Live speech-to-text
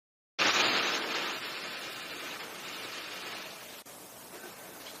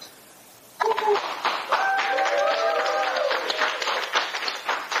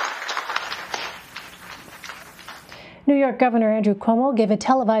York Governor Andrew Cuomo gave a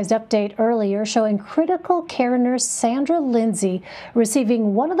televised update earlier showing critical care nurse Sandra Lindsay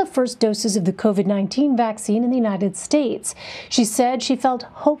receiving one of the first doses of the COVID-19 vaccine in the United States. She said she felt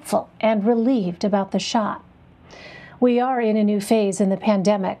hopeful and relieved about the shot. We are in a new phase in the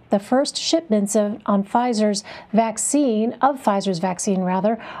pandemic. The first shipments of Pfizer's vaccine,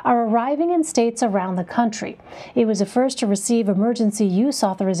 are arriving in states around the country. It was the first to receive emergency use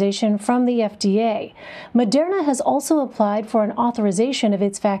authorization from the FDA. Moderna has also applied for an authorization of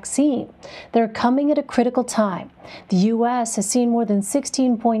its vaccine. They're coming at a critical time. The U.S. has seen more than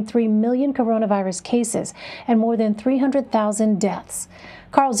 16.3 million coronavirus cases and more than 300,000 deaths.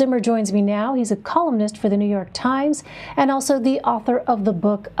 Carl Zimmer joins me now. He's a columnist for the New York Times and also the author of the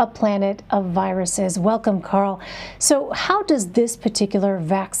book, A Planet of Viruses. Welcome, Carl. So how does this particular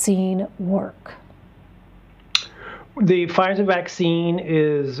vaccine work? The Pfizer vaccine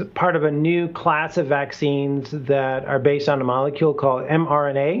is part of a new class of vaccines that are based on a molecule called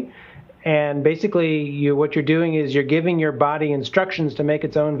mRNA. And basically, what you're doing is you're giving your body instructions to make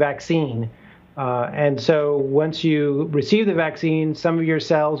its own vaccine. And so once you receive the vaccine, some of your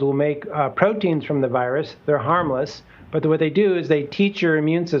cells will make proteins from the virus. They're harmless, but what they do is they teach your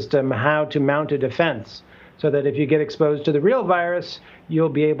immune system how to mount a defense so that if you get exposed to the real virus, you'll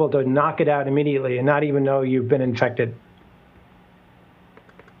be able to knock it out immediately and not even know you've been infected.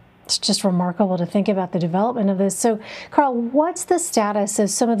 It's just remarkable to think about the development of this. So, Carl, what's the status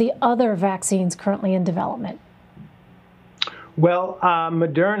of some of the other vaccines currently in development? Well,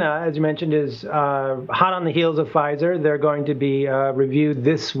 Moderna, as you mentioned, is hot on the heels of Pfizer. They're going to be reviewed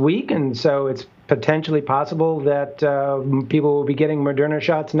this week, and so it's potentially possible that people will be getting Moderna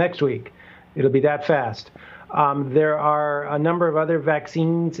shots next week. It'll be that fast. There are a number of other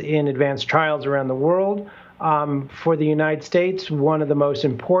vaccines in advanced trials around the world. For the United States, one of the most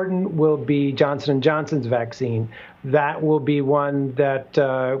important will be Johnson & Johnson's vaccine. That will be one that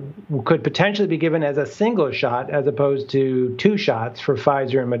could potentially be given as a single shot as opposed to 2 shots for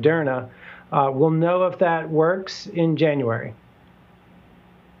Pfizer and Moderna. We'll know if that works in January.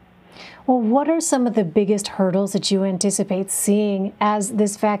 Well, what are some of the biggest hurdles that you anticipate seeing as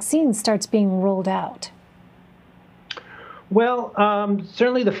this vaccine starts being rolled out? Well,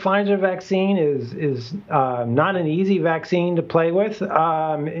 certainly the Pfizer vaccine is not an easy vaccine to play with,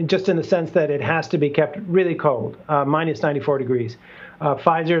 just in the sense that it has to be kept really cold, minus 94 degrees.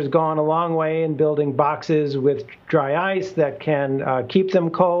 Pfizer has gone a long way in building boxes with dry ice that can keep them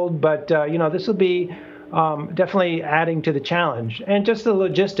cold, but this will be definitely adding to the challenge. And just the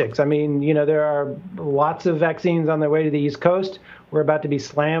logistics. I mean, there are lots of vaccines on their way to the East Coast. We're about to be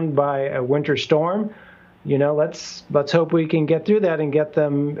slammed by a winter storm. Let's hope we can get through that and get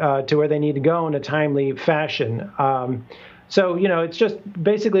them to where they need to go in a timely fashion. So, it's just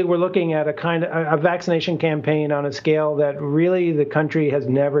basically we're looking at a vaccination campaign on a scale that really the country has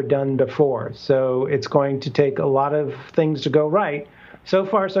never done before. So it's going to take a lot of things to go right. So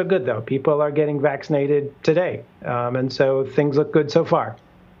far, so good, though. People are getting vaccinated today. And so things look good so far.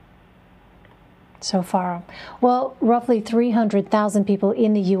 So far. Well, roughly 300,000 people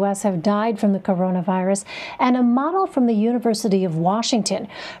in the U.S. have died from the coronavirus, and a model from the University of Washington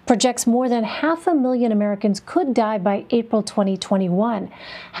projects more than 500,000 Americans could die by April 2021.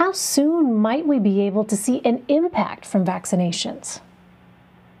 How soon might we be able to see an impact from vaccinations?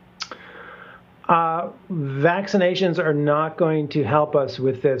 Vaccinations are not going to help us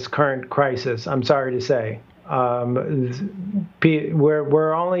with this current crisis, I'm sorry to say.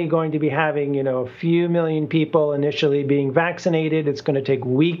 We're only going to be having, a few million people initially being vaccinated. It's going to take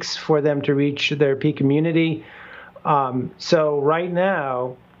weeks for them to reach their peak immunity. So right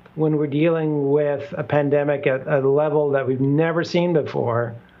now, when we're dealing with a pandemic at a level that we've never seen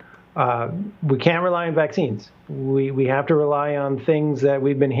before, we can't rely on vaccines. We have to rely on things that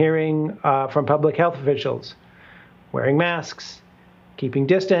we've been hearing from public health officials: wearing masks, keeping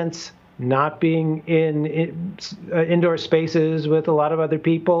distance, not being in indoor spaces with a lot of other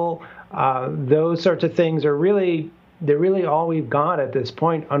people. Those sorts of things they're really all we've got at this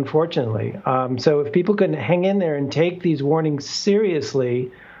point, unfortunately. So if people can hang in there and take these warnings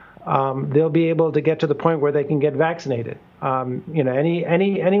seriously, they'll be able to get to the point where they can get vaccinated.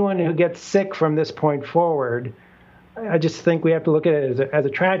 Anyone who gets sick from this point forward, I just think we have to look at it as a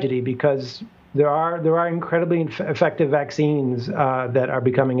tragedy, because there are incredibly effective vaccines that are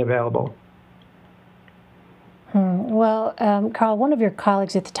becoming available. Well, Carl, one of your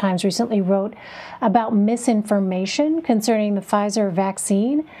colleagues at the Times recently wrote about misinformation concerning the Pfizer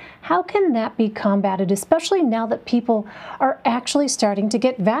vaccine. How can that be combated, especially now that people are actually starting to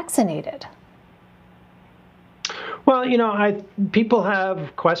get vaccinated? Well, people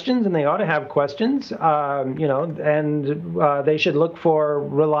have questions, and they ought to have questions, and they should look for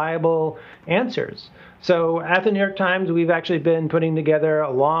reliable answers. So at the New York Times, we've actually been putting together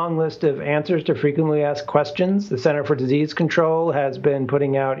a long list of answers to frequently asked questions. The Center for Disease Control has been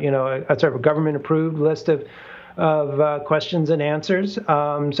putting out, a sort of government-approved list of questions and answers.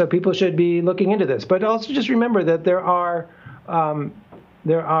 So people should be looking into this. But also just remember that there are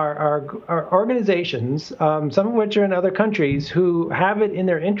organizations, some of which are in other countries, who have it in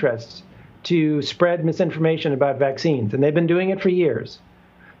their interests to spread misinformation about vaccines, and they've been doing it for years.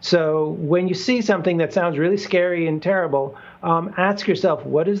 So when you see something that sounds really scary and terrible, ask yourself,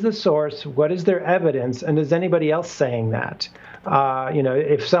 what is the source? What is their evidence? And is anybody else saying that?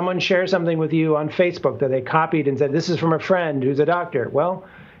 If someone shares something with you on Facebook that they copied and said, this is from a friend who's a doctor, well,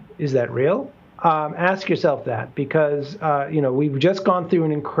 is that real? Ask yourself that, because we've just gone through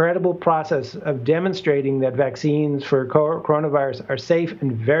an incredible process of demonstrating that vaccines for coronavirus are safe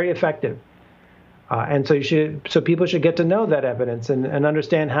and very effective. And so people should get to know that evidence and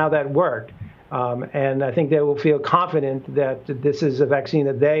understand how that worked. And I think they will feel confident that this is a vaccine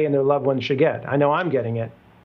that they and their loved ones should get. I know I'm getting it.